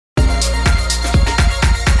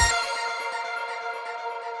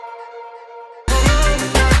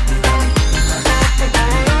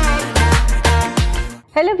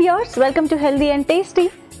Hello viewers, welcome to Healthy and Tasty.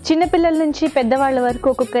 చిన్న పిల్లల నుంచి పెద్దవాళ్ళ వరకు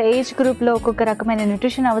ఒక్కొక్క ఏజ్ గ్రూప్లో ఒక్కొక్క రకమైన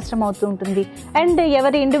న్యూట్రిషన్ అవసరం అవుతూ ఉంటుంది. అండ్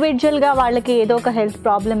ఎవరి ఇండివిజువల్గా వాళ్ళకి ఏదో ఒక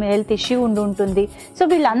హెల్త్ ఇష్యూ ఉంటుంది. సో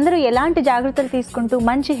వీళ్ళందరూ ఎలాంటి జాగ్రత్తలు తీసుకుంటూ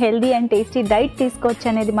మంచి హెల్దీ అండ్ టేస్టీ డైట్ తీసుకోవచ్చు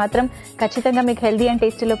అనేది మాత్రం ఖచ్చితంగా మీకు హెల్దీ అండ్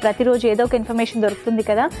టేస్టీలో ప్రతిరోజు ఏదో ఒక ఇన్ఫర్మేషన్ దొరుకుతుంది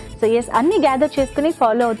కదా. సో ఎస్, అన్ని గ్యాదర్ చేసుకుని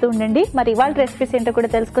ఫాలో అవుతూ ఉండండి. మరి ఇవాళ రెసిపీస్ ఏంటో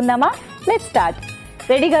కూడా తెలుసుకుందామా? Let's start.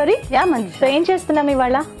 Ready Gauri? Yeah మంచి. సో ఏం చేస్తున్నాం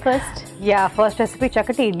ఇవాళ? ఫస్ట్ రెసిపీ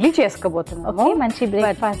చక్కటి ఇడ్లీ చేసుకోబోతున్నాము. మంచి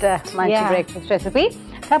బ్రేక్ఫాస్ట్ రెసిపీ,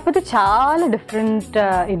 కాకపోతే చాలా డిఫరెంట్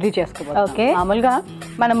ఇడ్లీ చేసుకోబోతున్నాం. ఓకే, మామూలుగా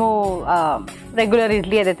మనము రెగ్యులర్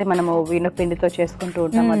ఇడ్లీ ఏదైతే మనము పిండితో చేసుకుంటూ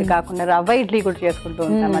ఉంటాం అది కాకుండా రవ్వ ఇడ్లీ కూడా చేసుకుంటూ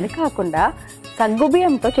ఉంటాం. అది కాకుండా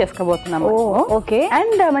సగ్గుబియ్యంతో చేసుకోబోతున్నాము. ఓకే,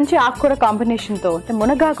 అండ్ మంచి ఆకుకూర కాంబినేషన్ తో, అంటే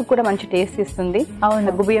మునగాకు కూడా మంచి టేస్ట్ ఇస్తుంది.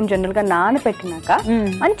 సగ్గుబియ్యం జనరల్ గా నానబెట్టినాక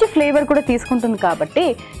మంచి ఫ్లేవర్ కూడా తీసుకుంటుంది కాబట్టి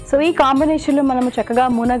సో ఈ కాంబినేషన్ లో మనము చక్కగా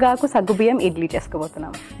మునగాకు సగ్గుబియ్యం ఇడ్లీ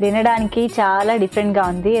చేసుకోబోతున్నాం. తినడానికి చాలా డిఫరెంట్ గా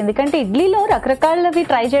ఉంది, ఎందుకంటే ఇడ్లీలో రకరకాలవి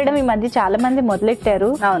ట్రై చేయడం ఈ మధ్య చాలా మంది మొదలెట్టారు.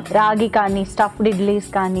 రాగి కానీ, స్టఫ్డ్ ఇడ్లీస్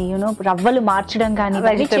కానీ, రవ్వలు మార్చడం కానీ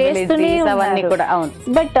అవన్నీ కూడా. అవును,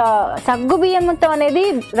 బట్ సగ్గుబియ్యంతో అనేది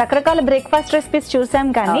రకరకాల బ్రేక్ఫాస్ట్ రెసిపీస్ చూసాం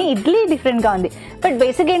కానీ ఇడ్లీ డిఫరెంట్ గా ఉంది. బట్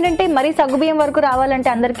బేసిక్ ఏంటంటే మరీ సగ్గుబియ్యం వరకు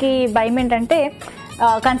రావాలంటే అందరికి భయం ఏంటంటే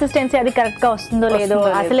కన్సిస్టెన్సీ అది కరెక్ట్ గా వస్తుందో లేదో,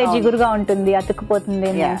 అసలే జిగురుగా ఉంటుంది,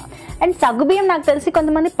 అతుక్కుపోతుంది. అండ్ సగ్గుబియ్యం నాకు తెలిసి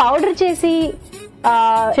కొంతమంది పౌడర్ చేసి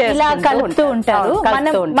ఇలా కలుపుతూ ఉంటారు.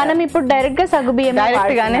 మనం ఇప్పుడు డైరెక్ట్ గా సగ్గుబియ్యం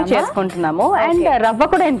డైరెక్ట్ గానే చేసుకుంటున్నాము. అండ్ రవ్వ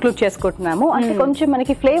కూడా ఇంక్లూడ్ చేసుకుంటున్నాము. అంటే కొంచెం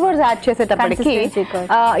మనకి ఫ్లేవర్స్ యాడ్ చేసేటప్పటికి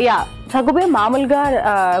సగ్గుబియ్యం మామూలుగా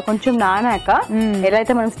కొంచెం నానాక ఎలా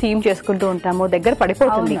అయితే మనం స్టీమ్ చేసుకుంటూ ఉంటామో దగ్గర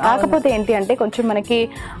పడిపోతుంది. కాకపోతే ఏంటి అంటే కొంచెం మనకి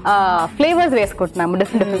ఫ్లేవర్స్ వేసుకుంటున్నాము,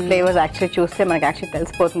 డిఫరెంట్ ఫ్లేవర్స్ యాక్చువల్లీ చూస్తే మనకి యాక్చువల్లీ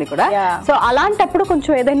తెలిసిపోతుంది కూడా. సో అలాంటప్పుడు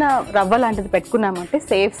కొంచెం ఏదైనా రవ్వ లాంటిది పెట్టుకున్నామంటే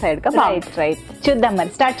సేఫ్ సైడ్ గా. రైట్, చూద్దాం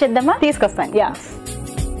మరి, స్టార్ట్ చేద్దామా? తీసుకొస్తాను.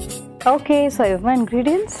 ఓకే, సో ఇవి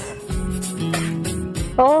ఇంగ్రీడియంట్స్.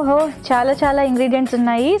 ఓహో, చాలా చాలా ఇంగ్రీడియంట్స్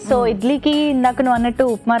ఉన్నాయి. సో ఇడ్లీకి ఇందాక నువ్వు అన్నట్టు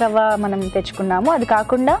ఉప్మా రవ్వ మనం తెచ్చుకున్నాము. అది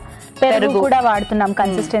కాకుండా పెరుగు కూడా వాడుతున్నాం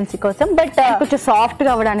కన్సిస్టెన్సీ కోసం. బట్ కొంచెం సాఫ్ట్ గా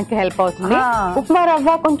అవ్వడానికి హెల్ప్ అవుతుంది. ఉప్మా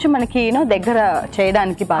రవ్వ కొంచెం మనకి దగ్గర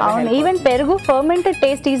చేయడానికి బాగా. ఈవెన్ పెరుగు ఫర్మెంటెడ్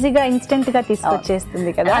టేస్ట్ ఈజీగా ఇన్స్టెంట్ గా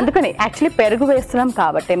తీసుకొచ్చేస్తుంది కదా. అందుకని యాక్చువల్లీ పెరుగు వేస్తున్నాం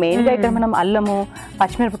కాబట్టి మెయిన్ గా ఇక్కడ మనం అల్లము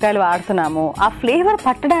పచ్చిమిరపకాయలు వాడుతున్నాము. ఆ ఫ్లేవర్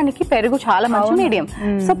పట్టడానికి పెరుగు చాలా మంచి మీడియం.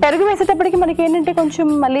 సో పెరుగు వేసేటప్పటికి మనకి ఏంటంటే కొంచెం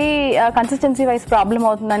మళ్ళీ కన్సిస్టెన్సీ వైజ్ ప్రాబ్లం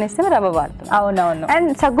అవుతుంది అనేసి రవ్వ వాడుతున్నాం. అవునవును.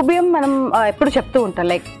 అండ్ సగ్గుబియ్యం మనం ఎప్పుడు చెప్తూ ఉంటాం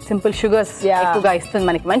లైక్ సింపుల్ షుగర్స్ ఎక్కువగా ఇస్తుంది,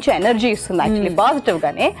 మనకి మంచి ఎనర్జీ ఇస్తుంది యాక్చువల్లీ పాజిటివ్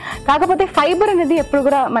గానే. కాకపోతే ఫైబర్ అనేది ఎప్పుడు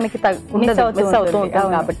కూడా మనకి మిస్ అవుతూ ఉంటాం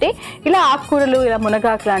కాబట్టి ఇలా ఆకుకూరలు, ఇలా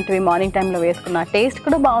మునగాకు లాంటివి మార్నింగ్ టైంలో వేసుకున్న టేస్ట్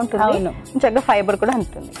కూడా బాగుంటుంది, చక్కగా ఫైబర్ కూడా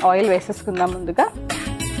ఉంటుంది. ఆయిల్ వేసేసుకుందాం ముందుగా.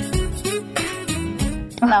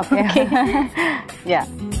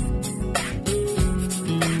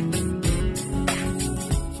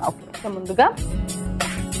 ముందుగా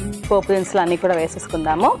పోపు దినుసులు అన్ని కూడా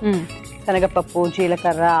వేసేసుకుందాము. శనగపప్పు,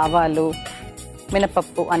 జీలకర్ర, ఆవాలు,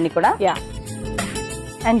 మినపప్పు అన్ని కూడా.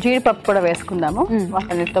 అండ్ జీడిపప్పు కూడా వేసుకుందాము.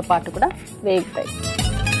 వాటన్నిటితో పాటు కూడా వేగుతాయి.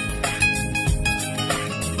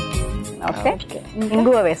 ఓకే,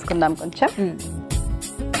 ఇంగువ వేసుకుందాం కొంచెం,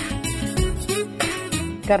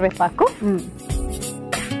 కరివేపాకు,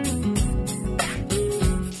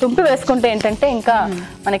 తుంపు వేసుకుంటే ఏంటంటే ఇంకా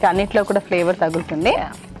మనకి అన్నిట్లో కూడా ఫ్లేవర్ తగులుతుంది.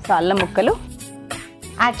 సో అల్లం ముక్కలు.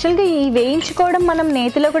 యాక్చువల్గా ఈ వేయించుకోవడం మనం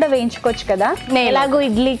నేతిలో కూడా వేయించుకోవచ్చు కదా. ఎలాగో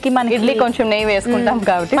ఇడ్లీకి మన ఇడ్లీ కొంచెం నెయ్యి వేసుకుంటాం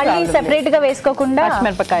కాబట్టి మళ్ళీ సెపరేట్ గా వేసుకోకుండా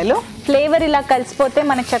పచ్చిమిరపకాయలు ఫ్లేవర్ ఇలా కలిసిపోతే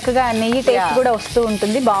మనకి చక్కగా నెయ్యి టేస్ట్ కూడా వస్తూ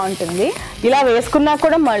ఉంటుంది, బాగుంటుంది. ఇలా వేసుకున్నా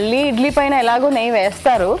కూడా మళ్ళీ ఇడ్లీ పైన ఎలాగో నెయ్యి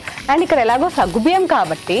వేస్తారు. అండ్ ఇక్కడ ఎలాగో సగ్గుబియ్యం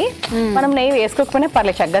కాబట్టి మనం నెయ్యి వేసుకోకపోయినా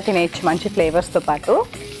పర్లేదు, చక్కగా తినేయచ్చు మంచి ఫ్లేవర్స్ తో పాటు.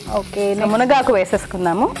 ఓకే, మునగాకు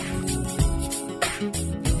వేసేసుకుందాము.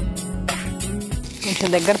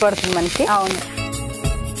 కొంచెం దగ్గర పడుతుంది మనకి. అవును.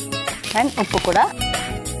 అండ్ ఉప్పు కూడా.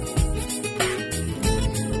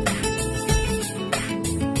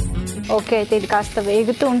 ఓకే, అయితే ఇది కాస్త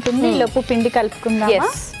వేగుతూ ఉంటుంది. లోపు పిండి కలుపుకుందాం.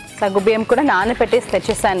 సగ్గుబియ్యం కూడా నానబెట్టేసి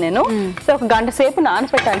తెచ్చేసాను నేను. సో ఒక గంట సేపు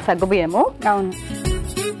నానబెట్టాలి సగ్గుబియ్యము. అవును.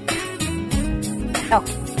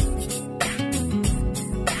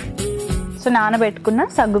 సో నానబెట్టుకున్న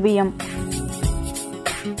సగ్గుబియ్యం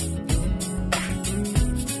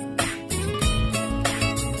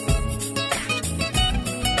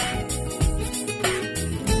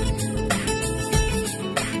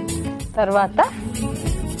తర్వాత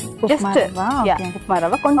ఉప్మా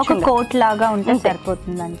రవ్వ కొంచెం కోట్ లాగా ఉంటే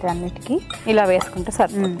సరిపోతుంది అంతే. అన్నిటికీ ఇలా వేసుకుంటే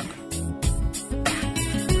సరిపోతుంది.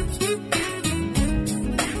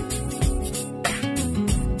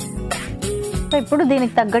 సో ఇప్పుడు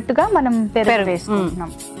దీనికి తగ్గట్టుగా మనం పెరుగు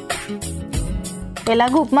వేసుకుంటున్నాం.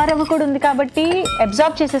 ఎలాగో ఉప్మా రవ్వ కూడా ఉంది కాబట్టి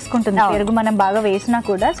అబ్జార్బ్ చేసేసుకుంటుంది పెరుగు మనం బాగా వేసినా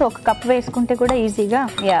కూడా. సో ఒక కప్ వేసుకుంటే కూడా ఈజీగా.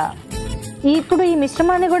 ఇప్పుడు ఈ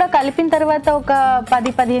మిశ్రమాన్ని కూడా కలిపిన తర్వాత ఒక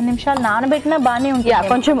 10-15 నిమిషాలు నానబెట్టినా బాగానే ఉంటుంది,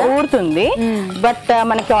 కొంచెం ఊరుతుంది. బట్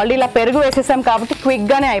మనకి ఆల్రెడీ ఇలా పెరుగు వేసేసాం కాబట్టి క్విక్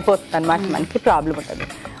గానే అయిపోతుంది అనమాట, మనకి ప్రాబ్లం ఉంటుంది.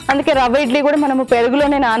 అందుకే రవ్వ ఇడ్లీ కూడా మనము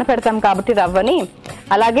పెరుగులోనే నానపెడతాం కాబట్టి రవ్వని,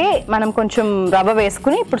 అలాగే మనం కొంచెం రవ్వ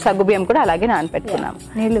వేసుకుని ఇప్పుడు సగ్గుబియ్యం కూడా అలాగే నానపెట్టుకున్నాం.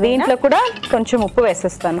 దీంట్లో కూడా కొంచెం ఉప్పు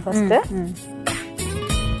వేసేస్తాను ఫస్ట్,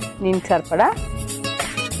 దీనికి సరిపడా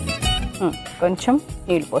కొంచెం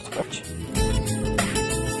నీళ్ళు పోసుకోవచ్చు.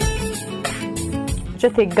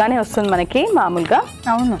 థిక్గానే వస్తుంది మనకి మామూలుగా.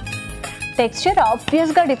 అవును, టెక్స్చర్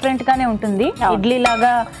ఆబ్వియస్ గా డిఫరెంట్ గానే ఉంటుంది. ఇడ్లీ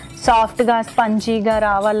లాగా సాఫ్ట్ గా స్పంజీగా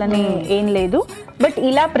రావాలని ఏం లేదు. బట్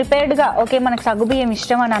ఇలా ప్రిపేర్డ్ గా ఓకే మనకు సగ్గుబియ్యం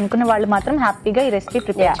ఇష్టం అని అనుకునే వాళ్ళు మాత్రం హ్యాపీగా ఈ రెసిపీ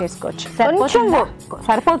ప్రిపేర్ చేసుకోవచ్చు.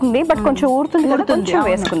 సరిపోతుంది, బట్ కొంచెం ఊరుతుంది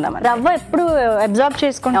వేసుకుందాం. రవ్వ ఎప్పుడు అబ్జార్బ్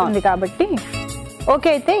చేసుకుంటుంది కాబట్టి. ఓకే,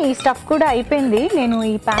 అయితే ఈ స్టఫ్ కూడా అయిపోయింది. నేను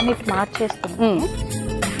ఈ ప్యాన్ ఇట్ మార్చేస్తున్నాను.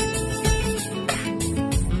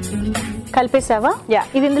 కలిపేసావా?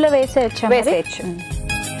 ఇది ఇందులో వేసేయచ్చు.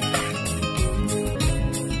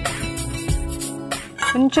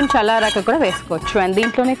 కొంచెం చల్లారాక కూడా వేసుకోవచ్చు. అండ్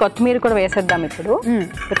దీంట్లోనే కొత్తిమీర కూడా వేసేద్దాం ఇప్పుడు,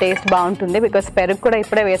 టేస్ట్ బాగుంటుంది. బికాస్ పెరుగు కూడా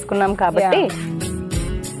ఇప్పుడే వేసుకున్నాం కాబట్టి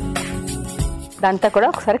దాంతో కూడా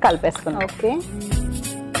ఒకసారి కలిపేసుకున్నాం. ఓకే,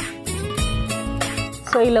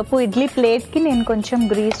 సో ఈలోపు ఇడ్లీ ప్లేట్ కి నేను కొంచెం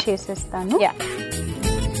గ్రీస్ చేసేస్తాను.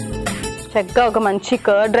 చక్కగా ఒక మంచి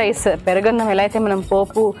కర్డ్ రైస్, పెరుగన్నం ఎలా అయితే మనం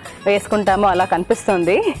పోపు వేసుకుంటామో అలా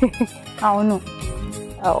కనిపిస్తుంది. అవును.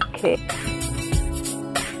 Okay,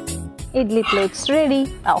 idli plates ready.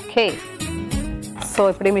 Okay, so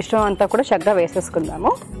ఇప్పుడు ఈ మిశ్రమం అంతా కూడా చక్కగా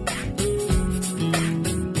వేసేసుకుందాము.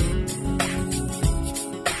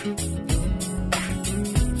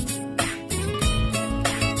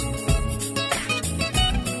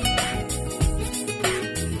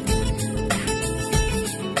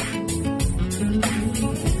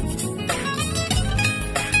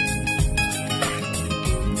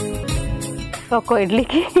 ఒక్కో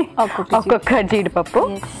ఇడ్లీకి ఒక్కొక్క జీడిపప్పు.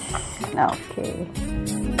 ఓకే,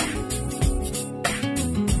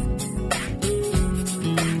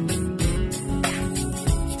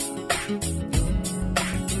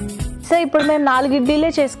 సో ఇప్పుడు మేము 4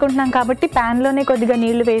 ఇడ్లీలే చేసుకుంటున్నాం కాబట్టి ప్యాన్లోనే కొద్దిగా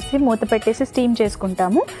నీళ్లు వేసి మూత పెట్టేసి స్టీమ్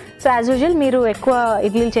చేసుకుంటాము. సో యాజ్ యూజువల్ మీరు ఎక్కువ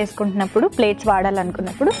ఇడ్లీలు చేసుకుంటున్నప్పుడు ప్లేట్స్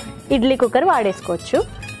వాడాలనుకున్నప్పుడు ఇడ్లీ కుక్కర్ వాడేసుకోవచ్చు.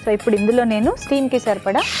 సో ఇప్పుడు ఇందులో నేను స్టీమ్కి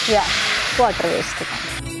సరిపడా వాటర్ వేసుకుంటాను.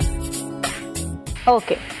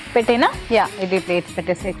 ఓకే, పెట్టేనా? ఇడ్లీ ప్లేట్స్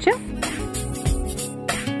పెట్టేసేయచ్చు.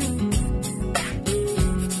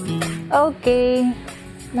 ఓకే,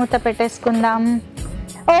 మూత పెట్టేసుకుందాం.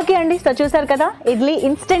 ఓకే అండి, సో చూసారు కదా ఇడ్లీ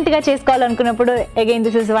ఇన్స్టెంట్ గా చేసుకోవాలనుకున్నప్పుడు again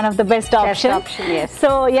this is one of the best option.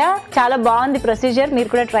 So చాలా బాగుంది ప్రొసీజర్, మీరు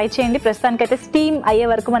కూడా ట్రై చేయండి. ప్రస్తుతానికైతే స్టీమ్ అయ్యే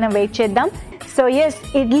వరకు మనం వెయిట్ చేద్దాం. సో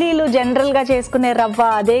ఇడ్లీలు జనరల్ గా చేసుకునే రవ్వ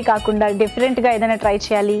అదే కాకుండా డిఫరెంట్ గా ఏదైనా ట్రై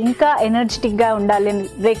చేయాలి, ఇంకా ఎనర్జెటిక్ గా ఉండాలి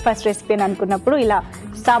బ్రేక్ఫాస్ట్ రెసిపీ అని అనుకున్నప్పుడు ఇలా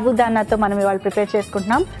సాబుదానాతో మనం ఇవాళ ప్రిపేర్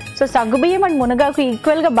చేసుకుంటున్నాం. సో సగ్గుబియ్యం అండ్ మునగాకు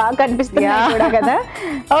ఈక్వల్ గా బాగా కనిపిస్తున్నాయి కూడా కదా.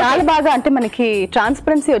 చాలా బాగా, అంటే మనకి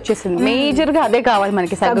ట్రాన్స్పరెన్సీ వచ్చేసింది. మేజర్ గా అదే కావాలి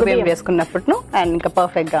మనకి సగ్గుబియ్యం వేసుకున్నప్పుడు, అండ్ ఇంకా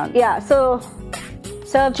పర్ఫెక్ట్ గా ఉంది. సో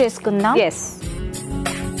సర్వ్ చేసుకుందాం.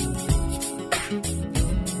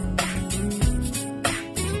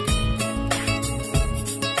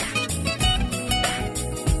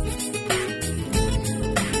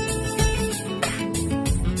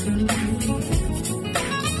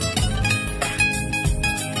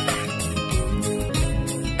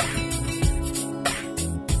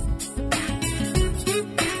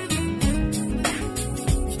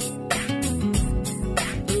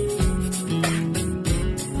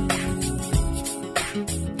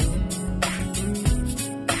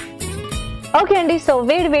 ఓకే అండి, సో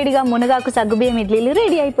వేడిగా మునగాకు సగ్గుబియ్యం ఇడ్లీలు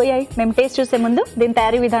రెడీ అయిపోయాయి. మేము టేస్ట్ చూసే ముందు దీని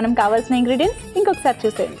తయారీ విధానం, కావాల్సిన ఇంగ్రీడియంట్స్ ఇంకొకసారి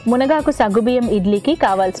చూసేయండి. మునగాకు సగ్గుబియ్యం ఇడ్లీకి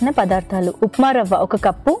కావాల్సిన పదార్థాలు: ఉప్మా రవ్వ 1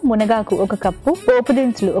 కప్పు, మునగాకు 1 కప్పు, పోపు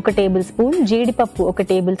దినుసులు 1 టేబుల్ స్పూన్, జీడిపప్పు 1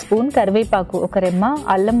 టేబుల్ స్పూన్, కరివేపాకు 1 రెమ్మ,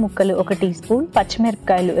 అల్లం ముక్కలు 1 టీ స్పూన్,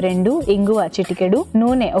 పచ్చిమిరపకాయలు 2, ఇంగువ చిటికెడు,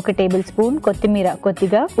 నూనె 1 టేబుల్ స్పూన్, కొత్తిమీర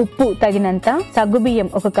కొద్దిగా, ఉప్పు తగినంత,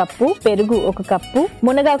 సగ్గుబియ్యం 1 కప్పు, పెరుగు 1 కప్పు.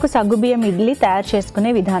 మునగాకు సగ్గుబియ్యం ఇడ్లీ తయారు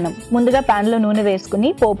చేసుకునే విధానం: ముందుగా పాన్ లో నూనె వేసుకుని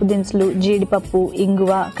పోపు దినుసులు, జీడిపప్పు,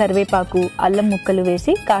 ఇంగువ, కరివేపాకు, అల్లం ముక్కలు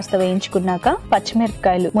వేసి కాస్త వేయించుకున్నాక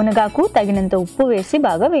పచ్చిమిరపకాయలు, మునగాకు తగినంత ఉప్పు వేసి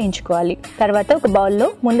బాగా వేయించుకోవాలి. తర్వాత ఒక బౌల్లో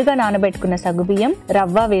ముందుగా నానబెట్టుకున్న సగ్గుబియ్యం,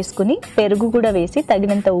 రవ్వ వేసుకుని పెరుగు కూడా వేసి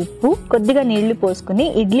తగినంత ఉప్పు, కొద్దిగా నీళ్లు పోసుకుని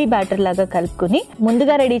ఇడ్లీ బ్యాటర్ లాగా కలుపుకుని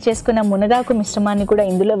ముందుగా రెడీ చేసుకున్న మునగాకు మిశ్రమాన్ని కూడా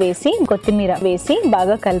ఇందులో వేసి కొత్తిమీర వేసి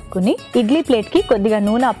బాగా కలుపుకుని ఇడ్లీ ప్లేట్ కి కొద్దిగా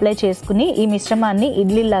నూనె అప్లై చేసుకుని ఈ మిశ్రమాన్ని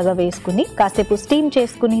ఇడ్లీ లాగా వేసుకుని కాసేపు స్టీమ్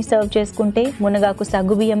చేసుకుని సర్వ్ చేసుకుంటే ఉంటే మునగాకు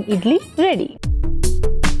సగ్గుబియ్యం ఇడ్లీ రెడీ.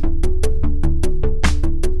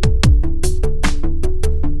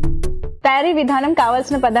 తయారీ విధానం,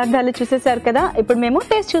 కావాల్సిన పదార్థాలు చూసేసారు కదా. ఇప్పుడు మేము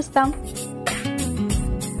టేస్ట్ చూస్తాం.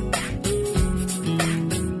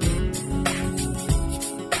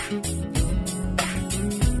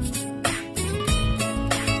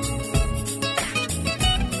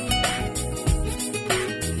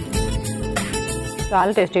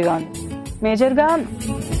 చాలా టేస్టీగా ఉంది. మేజర్గా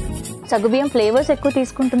సగ్గుబియ్యం ఫ్లేవర్స్ ఎక్కువ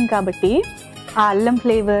తీసుకుంటుంది కాబట్టి ఆ అల్లం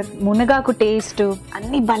ఫ్లేవర్, మునగాకు టేస్ట్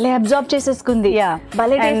అన్ని భలే అబ్జార్బ్ చేసేసుకుంది.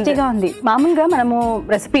 భలే టేస్టీగా ఉంది. మామూలుగా మనము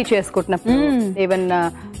రెసిపీ చేసుకుంటున్నప్పుడు ఈవెన్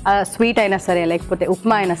స్వీట్ అయినా సరే లేకపోతే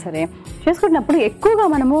ఉప్మా అయినా సరే చేసుకుంటున్నప్పుడు ఎక్కువగా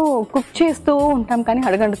మనము కుక్ చేస్తూ ఉంటాం కానీ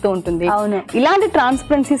అడగండుతూ ఉంటుంది. అవును, ఇలాంటి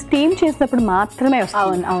ట్రాన్స్పరెన్సీ స్టీమ్ చేసినప్పుడు మాత్రమే వస్తుంది.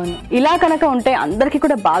 అవును అవును. ఇలా కనుక ఉంటే అందరికి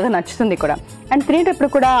కూడా బాగా నచ్చుతుంది కూడా. అండ్ తినేటప్పుడు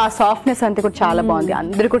కూడా ఆ సాఫ్ట్నెస్ అంతా కూడా చాలా బాగుంది.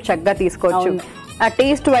 అందరు కూడా చక్కగా తీసుకోవచ్చు. ఆ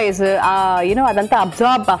టేస్ట్ వైజ్ యూనో అదంతా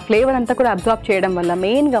అబ్జార్బ్, ఆ ఫ్లేవర్ అంతా కూడా అబ్జార్బ్ చేయడం వల్ల,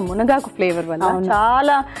 మెయిన్ గా మునగాకు ఫ్లేవర్ వల్ల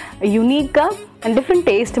చాలా యునిక్ గా అండ్ డిఫరెంట్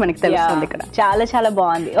టేస్ట్ మనకి తెలుస్తుంది ఇక్కడ. చాలా చాలా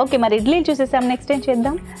బాగుంది. ఓకే, మరి ఇడ్లీ చూసేసాం. నెక్స్ట్ ఏం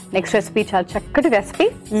చేద్దాం? నెక్స్ట్ రెసిపీ చాలా చక్కటి రెసిపీ.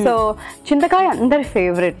 సో చింతకాయ అందరి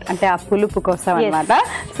ఫేవరెట్, అంటే ఆ పులుపు కోసం అన్నమాట.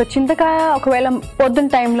 సో చింతకాయ ఒకవేళ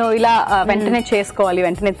పొద్దున్న టైంలో ఇలా వెంటనే చేసుకోవాలి,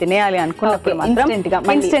 వెంటనే తినేయాలి అనుకున్నప్పుడు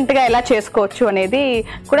ఇన్స్టెంట్ గా ఎలా చేసుకోవచ్చు అనేది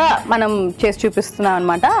కూడా మనం చేసి చూపిస్తున్నాం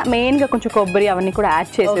అనమాట. మెయిన్ గా కొంచెం కొబ్బరి అవన్నీ కూడా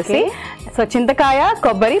యాడ్ చేసేసి సో చింతకాయ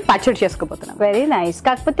కొబ్బరి పచ్చడి చేసుకోబోతున్నాం. Very nice.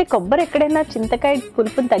 కాకపోతే కొబ్బరి ఎక్కడైనా చింతకాయ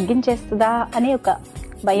పులుపుని తగ్గించేస్తుందా అని ఒక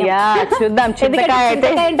భయం. చూద్దాం. చింతకాయ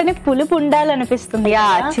అంటే పులుపు ఉండాలనిపిస్తుంది.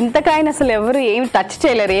 చింతకాయని అసలు ఎవరు ఏమి టచ్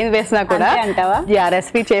చేయలేరు, ఏం వేసినా కూడా. అంటావా?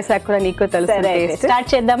 రెసిపీ చేసాక కూడా నీకు తెలుసు. స్టార్ట్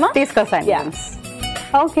చేద్దామా? తీసుకొస్తాను.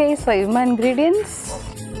 ఓకే, సో ఇవి మా ఇంగ్రీడియంట్స్.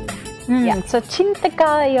 సో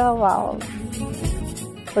చింతకాయ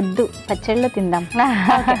వద్దు, పచ్చడిలో తిందాం.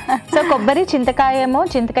 సో కొబ్బరి,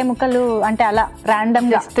 చింతకాయ ముక్కలు అంటే అలా రాండమ్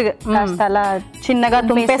కాస్త అలా చిన్నగా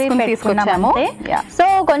తీసుకున్నాము. సో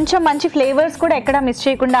కొంచెం మంచి ఫ్లేవర్స్ కూడా ఎక్కడ మిస్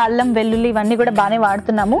చేయకుండా అల్లం వెల్లుల్లి ఇవన్నీ కూడా బాగానే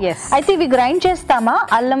వాడుతున్నాము. అయితే ఇవి గ్రైండ్ చేస్తామా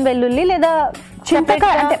అల్లం వెల్లుల్లి, లేదా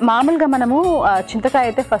చింతకాయ అంటే మామూలుగా మనము చింతకాయ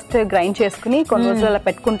అయితే ఫస్ట్ గ్రైండ్ చేసుకుని కొన్ని రోజులు అలా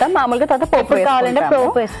పెట్టుకుంటాం. మామూలుగా తర్వాత పోపు కావాలంటే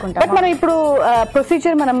పోపు వేసుకుంటాం. బట్ మనం ఇప్పుడు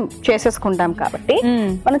ప్రొసీజర్ మనం చేసేసుకుంటాం కాబట్టి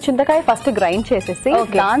మనం చింతకాయ ఫస్ట్ గ్రైండ్ చేసేసి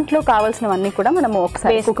దాంట్లో కావాల్సినవన్నీ కూడా మనం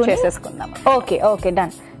ఒకసారి కుక్ చేసేసుకుందాం. Okay okay,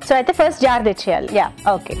 done. సో అయితే ఫస్ట్ జార్ తెచ్చేయాలి.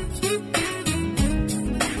 ఓకే.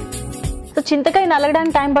 సో చింతకాయ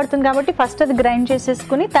నలగడానికి టైం పడుతుంది కాబట్టి ఫస్ట్ అది గ్రైండ్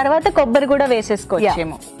చేసేసుకుని తర్వాత కొబ్బరి కూడా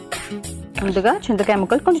వేసేసుకోవచ్చేమో. ముందుగా చింతకాయ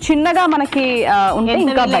ముక్కలు కొంచెం చిన్నగా మనకి ఉంటే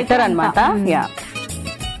ఇంకా బెటర్ అన్నమాట.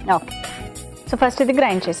 ఓకే, సో ఫస్ట్ ఇది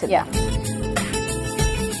గ్రైండ్ చేసేది.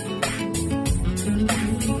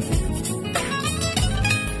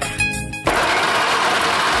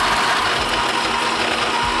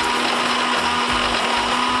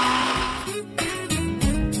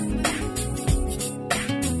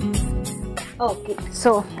 ఓకే, సో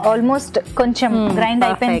ఆల్మోస్ట్ కొంచెం గ్రైండ్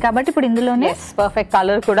అయిపోయింది కాబట్టి ఇప్పుడు ఇందులోనే పర్ఫెక్ట్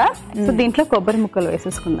కలర్ కూడా. సో దీంట్లో కొబ్బరి ముక్కలు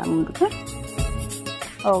వేసేసుకుందాం ముందుగా.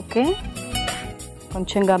 ఓకే,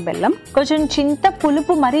 కొంచెంగా బెల్లం, కొంచెం చింత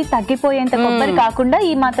పులుపు మరీ తగ్గిపోయేంత కొబ్బరి కాకుండా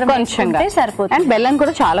ఈ మాత్రం కొంచెంగా సరిపోతుంది. అండ్ బెల్లం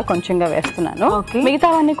కూడా చాలా కొంచెంగా వేస్తున్నాను.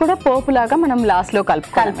 మిగతావన్నీ కూడా పోపులాగా మనం లాస్ట్ లో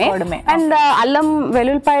కలుపుకోవడమే. అండ్ అల్లం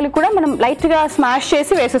వెల్లుల్లిపాయలు కూడా మనం లైట్ గా స్మాష్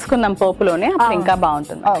చేసి వేసేసుకుందాం పోపులోనే, అప్పుడు ఇంకా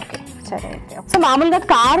బాగుంటుంది. ఓకే, సో మామూలుగా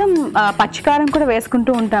కారం, పచ్చికారం కూడా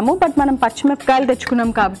వేసుకుంటూ ఉంటాము. బట్ మనం పచ్చిమిరపకాయలు తెచ్చుకున్నాం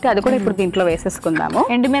కాబట్టి అది కూడా ఇప్పుడు దీంట్లో వేసేసుకుందాము.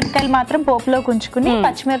 ఎండుమిరపకాయలు మాత్రం పోపులో కుంచుకుని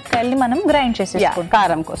పచ్చిమిరపకాయల్ని మనం గ్రైండ్ చేసేసుకుంటాం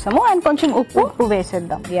కారం కోసము. అండ్ కొంచెం ఉప్పు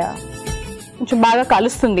వేసేద్దాం. కొంచెం బాగా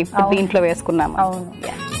కలుస్తుంది దీంట్లో వేసుకున్నాము. అవును.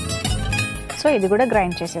 సో ఇది కూడా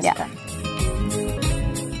గ్రైండ్ చేసేస్తాం.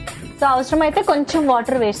 సో అవసరమైతే కొంచెం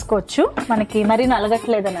వాటర్ వేసుకోవచ్చు మనకి మరీ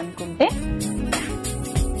నలగట్లేదని అనుకుంటే.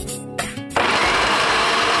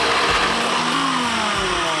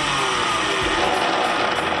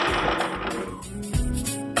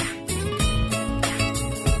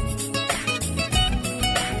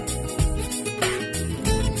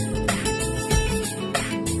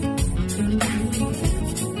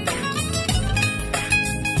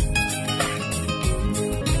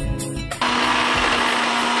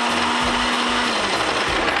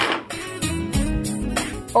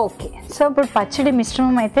 ఓకే, సో ఇప్పుడు పచ్చడి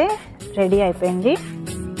మిశ్రమం అయితే రెడీ అయిపోయింది.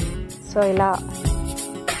 సో ఇలా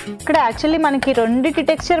ఇక్కడ యాక్చువల్లీ మనకి రెండిటి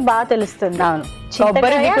టెక్స్చర్ బాగా తెలుస్తుంది. అవును,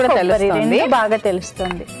 కొబ్బరి బాగా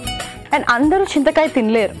తెలుస్తుంది. అండ్ అందరూ చింతకాయ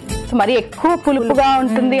తినలేరు. సో మరి ఎక్కువ పులుపుగా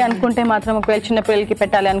ఉంటుంది అనుకుంటే మాత్రం ఒకవేళ చిన్న పిల్లలకి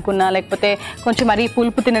పెట్టాలి అనుకున్నా, లేకపోతే కొంచెం మరీ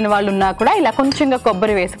పులుపు తినని వాళ్ళు ఉన్నా కూడా ఇలా కొంచెంగా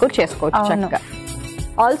కొబ్బరి వేసుకొని చేసుకోవచ్చు చక్కగా.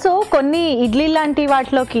 ఆల్సో కొన్ని ఇడ్లీ లాంటి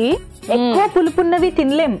వాటిలోకి ఎక్కువ పులుపున్నవి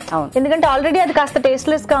తినలేం, ఎందుకంటే ఆల్రెడీ అది కాస్త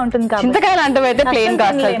టేస్ట్లెస్ గా ఉంటుంది కాబట్టి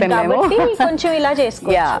కొంచెం ఇలా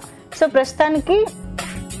చేసుకోవచ్చు. సో ప్రస్తుతానికి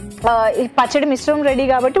ఈ పచ్చడి మిశ్రమం రెడీ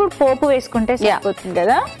కాబట్టి ఇప్పుడు పోపు వేసుకుంటే సరిపోతుంది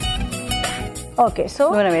కదా. ఓకే, సో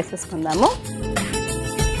నూనె వేసేసుకుందాము.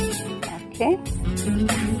 ఓకే,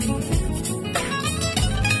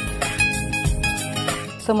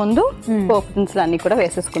 సో ముందు పోపు దినుసులు అన్ని కూడా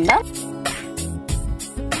వేసేసుకుందాం.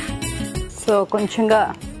 సో కొంచెంగా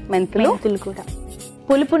మెంతులు కూడా,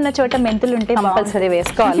 పులుపు ఉన్న చోట మెంతులు ఉంటే కంపల్సరీ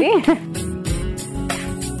వేసుకోవాలి.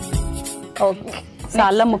 ఓకే,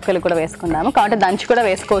 అల్లం ముక్కలు కూడా వేసుకుందాము, కాబట్టి దంచి కూడా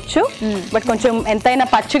వేసుకోవచ్చు. బట్ కొంచెం ఎంతైనా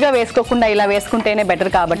పచ్చిగా వేసుకోకుండా ఇలా వేసుకుంటేనే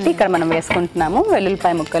బెటర్ కాబట్టి ఇక్కడ మనం వేసుకుంటున్నాము.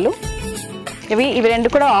 వెల్లుల్లిపాయ ముక్కలు, ఇవి రెండు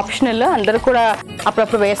కూడా ఆప్షనల్. అందరూ కూడా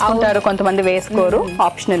అప్పుడప్పుడు వేసుకుంటారు, కొంతమంది వేసుకోరు,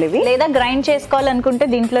 ఆప్షనల్ ఇవి. లేదా గ్రైండ్ చేసుకోవాలనుకుంటే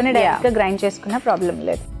దీంట్లోనే డైరెక్ట్ గా గ్రైండ్ చేసుకున్న ప్రాబ్లం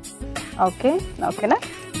లేదు. ఓకే, ఓకేనా,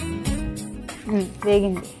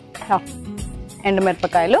 వేగింది.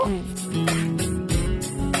 ఎండుమిరపకాయలు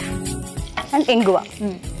అండ్ ఇంగువ.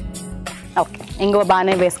 ఓకే, ఇంగువ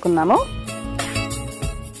బాగానే వేసుకున్నాము.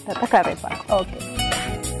 తర్వాత కరివేపాకు. ఓకే,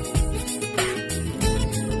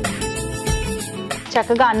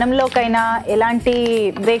 చక్కగా అన్నంలోకైనా ఎలాంటి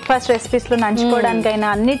బ్రేక్ఫాస్ట్ రెసిపీస్లో నంచుకోవడానికైనా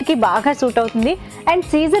అన్నిటికీ బాగా సూట్ అవుతుంది. అండ్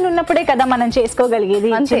సీజన్ ఉన్నప్పుడే కదా మనం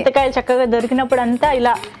చేసుకోగలిగేది. చింతకాయలు చక్కగా దొరికినప్పుడు అంతా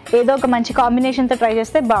ఇలా ఏదో ఒక మంచి కాంబినేషన్ తో ట్రై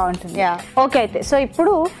చేస్తే బాగుంటుంది. ఓకే, అయితే సో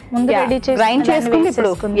ఇప్పుడు ముందు రెడీ చేసి గ్రైండ్ చేసుకుని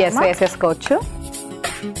ఇప్పుడు వేసేసుకోవచ్చు.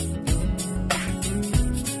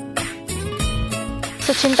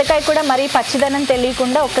 సో చింతకాయ కూడా మరీ పచ్చిదనం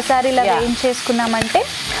తెలియకుండా ఒక్కసారి ఇలా వేయించేసుకున్నామంటే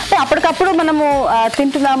అప్పటికప్పుడు మనము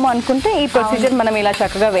తింటున్నాము అనుకుంటే ఈ ప్రొసీజర్ మనం ఇలా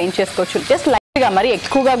చక్కగా వేయించేసుకోవచ్చు. జస్ట్ లైట్ గా, మరి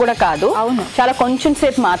ఎక్కువగా కూడా కాదు. అవును, చాలా కొంచెం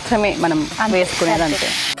సేపు మాత్రమే మనం వేసుకునేది అంతే.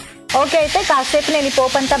 ఓకే, అయితే కాసేపు నేను ఈ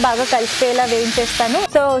పోపు అంతా బాగా కలిసిపోయేలా వేయించేస్తాను.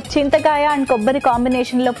 సో చింతకాయ అండ్ కొబ్బరి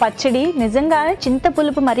కాంబినేషన్ లో పచ్చడి నిజంగా చింత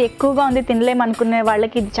పులుపు మరి ఎక్కువగా ఉంది తినలేమనుకునే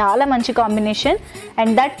వాళ్ళకి ఇది చాలా మంచి combination.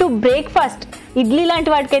 And that to breakfast, idli లాంటి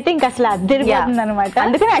వాటికైతే ఇంకా అసలు అద్దరిపోతుంది అనమాట.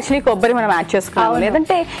 అందుకని యాక్చువల్లీ కొబ్బరి మనం యాడ్ చేసుకోవాలి,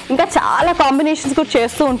 లేదంటే ఇంకా చాలా కాంబినేషన్స్ కూడా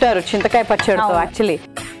చేస్తూ ఉంటారు చింతకాయ పచ్చడితో యాక్చువల్లీ.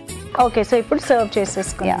 ఓకే, సో ఇప్పుడు సర్వ్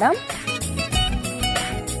చేసేసుకుందాం.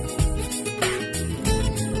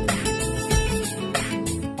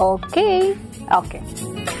 ఓకే ఓకే,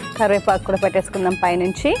 కరివేపాకు కూడా పెట్టేసుకుందాం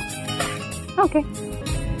పైనుంచి. ఓకే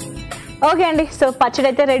ఓకే అండి, సో పచ్చడి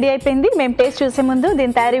అయితే రెడీ అయిపోయింది. మేము టేస్ట్ చూసే ముందు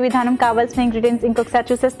దీని తయారీ విధానం, కావాల్సిన ఇంగ్రీడియంట్స్ ఇంకొకసారి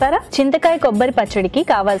చూసేస్తారా? చింతకాయ కొబ్బరి పచ్చడికి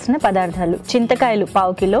కావాల్సిన పదార్థాలు: చింతకాయలు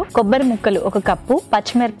 1/2 కిలో, కొబ్బరి ముక్కలు 1 కప్పు,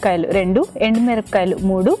 పచ్చిమిరపకాయలు 2, ఎండుమిరపకాయలు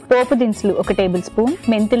 3, పోపు దినుసులు 1 టేబుల్ స్పూన్,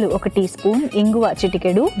 మెంతులు 1 టీ స్పూన్, ఇంగువ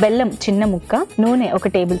చిటికెడు, బెల్లం చిన్న ముక్క, నూనె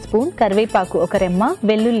 1 టేబుల్ స్పూన్, కరివేపాకు 1 రెమ్మ,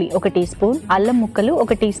 వెల్లుల్లి 1 టీ స్పూన్, అల్లం ముక్కలు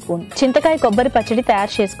 1 టీ స్పూన్. చింతకాయ కొబ్బరి పచ్చడి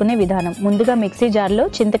తయారు చేసుకునే విధానం: ముందుగా మిక్సీ జార్ లో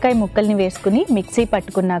చింతకాయ ముక్కల్ని వేసుకుని మిక్సీ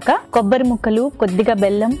పట్టుకున్నాక కొబ్బరి ముక్కలు, కొద్దిగా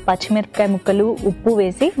బెల్లం, పచ్చిమిరపకాయ ముక్కలు, ఉప్పు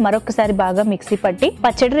వేసి మరొకసారి బాగా మిక్సీ పట్టి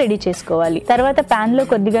పచ్చడి రెడీ చేసుకోవాలి. తర్వాత పాన్ లో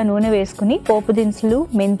కొద్దిగా నూనె వేసుకుని పోపు దినుసులు,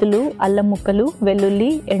 మెంతులు, అల్లం ముక్కలు,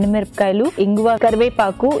 వెల్లుల్లి, ఎండుమిరపకాయలు, ఇంగువ,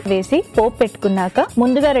 కరివేపాకు వేసి పోపు పెట్టుకున్నాక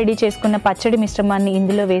ముందుగా రెడీ చేసుకున్న పచ్చడి మిశ్రమాన్ని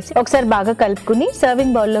ఇందులో వేసి ఒకసారి బాగా కలుపుకుని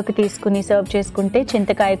సర్వింగ్ బౌల్ లోకి తీసుకుని సర్వ్ చేసుకుంటే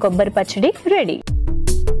చింతకాయ కొబ్బరి పచ్చడి రెడీ.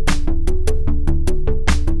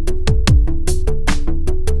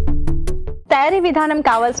 తయారీ విధానం,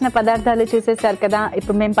 కావాల్సిన పదార్థాలు చూసేసారు కదా.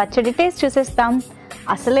 ఇప్పుడు మేము పచ్చడి టేస్ట్ చూసేస్తాం.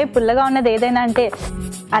 అసలే పుల్లగా ఉన్నది ఏదైనా అంటే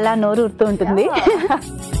అలా నోరు ఊరుతూ ఉంటుంది.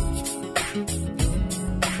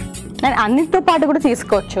 అన్నిటితో పాటు కూడా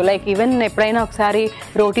తీసుకోవచ్చు. లైక్ ఈవెన్ ఎప్పుడైనా ఒకసారి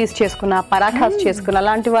రోటీస్ చేసుకున్నా, పరాఠాస్ చేసుకున్నా,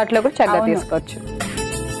 అలాంటి వాటిలో కూడా చక్కగా తీసుకోవచ్చు.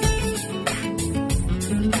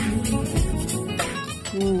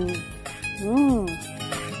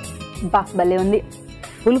 భలే ఉంది.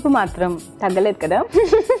 పులుపు మాత్రం తగ్గలేదు కదా.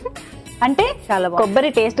 అంటే చాలా కొబ్బరి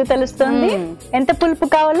టేస్ట్ తెలుస్తుంది, ఎంత పులుపు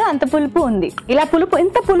కావాలో అంత పులుపు ఉంది. ఇలా పులుపు,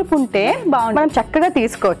 ఎంత పులుపు ఉంటే బాగుంది, మనం చక్కగా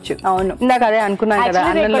తీసుకోవచ్చు. అవును, ఇందాక అదే అనుకున్నాను కదా,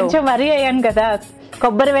 కొంచెం వరి అయ్యాను కదా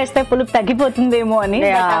కొబ్బరి వేస్తే పులుపు తగ్గిపోతుందేమో అని.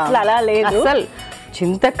 అసలు అలా లేదు. అసలు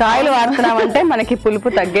చింతకాయలు వాడుతున్నామంటే మనకి పులుపు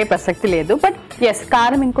తగ్గే ప్రసక్తి లేదు. బట్ ఎస్,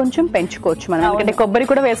 కారం ఇంకొంచెం పెంచుకోవచ్చు మనం, ఎందుకంటే కొబ్బరి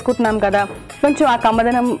కూడా వేసుకుంటున్నాం కదా, కొంచెం ఆ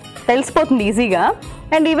కమ్మదనం తెలిసిపోతుంది ఈజీగా.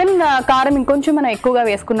 అండ్ ఈవెన్ కారం ఇంకొంచెం మనం ఎక్కువగా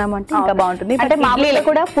వేసుకున్నాము అంటే ఇంకా బాగుంటుంది. అంటే ఇడ్లీలో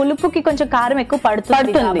కూడా పులుపుకి కొంచెం కారం ఎక్కువ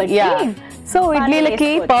పడుతుంది. సో ఇడ్లీలకి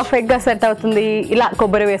పర్ఫెక్ట్ గా సెట్ అవుతుంది. ఇలా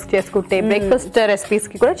కొబ్బరి వేసి చేసుకుంటే బ్రేక్ఫాస్ట్ రెసిపీస్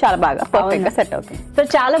కి కూడా చాలా బాగా పర్ఫెక్ట్ గా సెట్ అవుతుంది. సో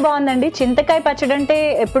చాలా బాగుందండి. చింతకాయ పచ్చడి అంటే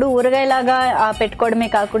ఎప్పుడు ఊరగాయలాగా పెట్టుకోవడమే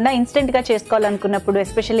కాకుండా ఇన్స్టెంట్ గా చేసుకోవాలనుకున్నప్పుడు,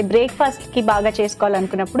 ఎస్పెషల్లీ బ్రేక్ఫాస్ట్ కి బాగా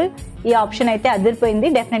చేసుకోవాలనుకున్నప్పుడు ఈ ఆప్షన్ అయితే అదిరిపోయింది.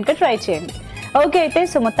 డెఫినెట్ గా ట్రై చేయండి. ఓకే, అయితే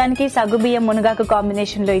సో మొత్తానికి సగ్గుబియ్యం మునగాకు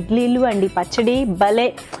కాంబినేషన్ లో ఇడ్లీలు అండ్ పచ్చడి భలే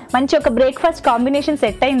మంచి ఒక బ్రేక్ఫాస్ట్ కాంబినేషన్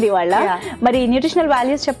సెట్ అయింది వాళ్ళ. మరి న్యూట్రిషనల్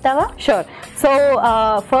వాల్యూస్ చెప్తావా? షూర్. సో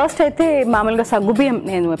ఫస్ట్ అయితే మామూలుగా సగ్గుబియ్యం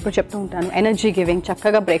నేను ఎప్పుడు చెప్తూ ఉంటాను, ఎనర్జీ గివింగ్,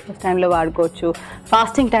 చక్కగా బ్రేక్ఫాస్ట్ టైంలో వాడుకోవచ్చు,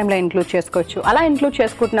 ఫాస్టింగ్ టైంలో ఇంక్లూడ్ చేసుకోవచ్చు. అలా ఇంక్లూడ్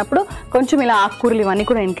చేసుకుంటున్నప్పుడు కొంచెం ఇలా ఆకుకూరలు ఇవన్నీ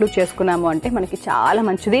కూడా ఇంక్లూడ్ చేసుకున్నాము అంటే మనకి చాలా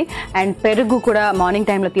మంచిది. అండ్ పెరుగు కూడా మార్నింగ్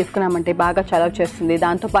టైంలో తీసుకున్నామంటే బాగా చలవ చేస్తుంది,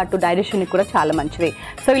 దాంతోపాటు డైజెషన్కి కూడా చాలా మంచిది.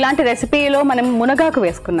 సో ఇలాంటి రెసిపీలో మనం మునగాకు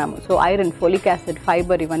వేసుకున్నాము. So iron, folic acid,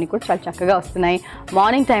 fibre ఇవన్నీ కూడా చాలా చక్కగా వస్తున్నాయి.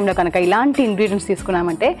 మార్నింగ్ టైంలో కనుక ఇలాంటి ఇంగ్రీడియంట్స్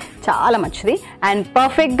తీసుకున్నామంటే చాలా మంచిది. అండ్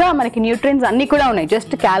పర్ఫెక్ట్గా మనకి న్యూట్రియన్స్ అన్నీ కూడా ఉన్నాయి,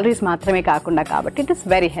 జస్ట్ క్యాలరీస్ మాత్రమే కాకుండా. కాబట్టి it is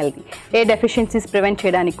very healthy. A deficiencies prevent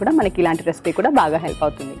చేయడానికి కూడా మనకి ఇలాంటి రెసిపీ కూడా బాగా హెల్ప్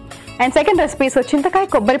అవుతుంది. అండ్ సెకండ్ రెసిపీస్ చింతకాయ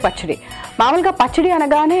కొబ్బరి పచ్చడి. మామూలుగా పచ్చడి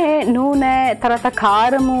అనగానే నూనె, తర్వాత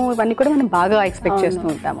కారము ఇవన్నీ కూడా మనం బాగా ఎక్స్పెక్ట్ చేస్తూ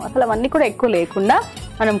ఉంటాము. అసలు అవన్నీ కూడా ఎక్కువ లేకుండా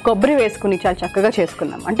మనం కొబ్బరి వేసుకుని చాలా చక్కగా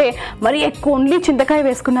చేసుకున్నాం. అంటే మరి ఎక్కువ ఓన్లీ చింతకాయ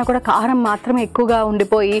వేసుకున్నా కూడా కారం మాత్రమే ఎక్కువగా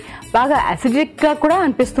ఉండిపోయి బాగా అసిడిక్గా కూడా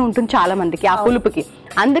అనిపిస్తూ ఉంటుంది చాలా మందికి ఆ పులుపుకి.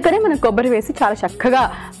 అందుకనే మనం కొబ్బరి వేసి చాలా చక్కగా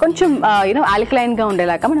కొంచెం ఆల్కలైన్గా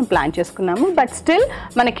ఉండేలాగా మనం ప్లాన్ చేసుకున్నాము. బట్ స్టిల్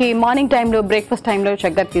మనకి మార్నింగ్ టైంలో బ్రేక్ఫాస్ట్ టైంలో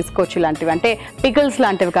చక్కగా తీసుకోవచ్చు. ఇలాంటివి అంటే పికల్స్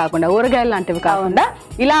లాంటివి కాకుండా, ఊరగాయలు లాంటివి కాకుండా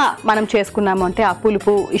ఇలా మనం చేసుకున్నాము అంటే ఆ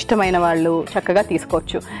పులుపు ఇష్టమైన వాళ్ళు చక్కగా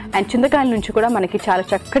తీసుకోవచ్చు. అండ్ చింతకాయల నుంచి కూడా మనకి చాలా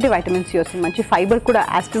చక్కటి వైటమిన్ సి వస్తుంది, మంచి ఫైబర్ కూడా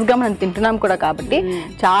యాస్టిస్గా మనం తింటున్నాం కూడా కాబట్టి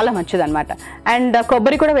చాలా మంచిది అనమాట. అండ్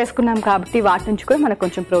కొబ్బరి కూడా వేసుకున్నాం కాబట్టి వాటి నుంచి కూడా మనకు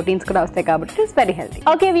కొంచెం ప్రోటీన్స్ కూడా వస్తాయి కాబట్టి it's very healthy.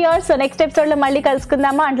 Okay viewers, so next episode లో మళ్ళీ కలుసుకుందామా.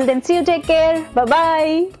 Until then, see you, take care, bye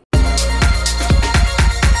bye.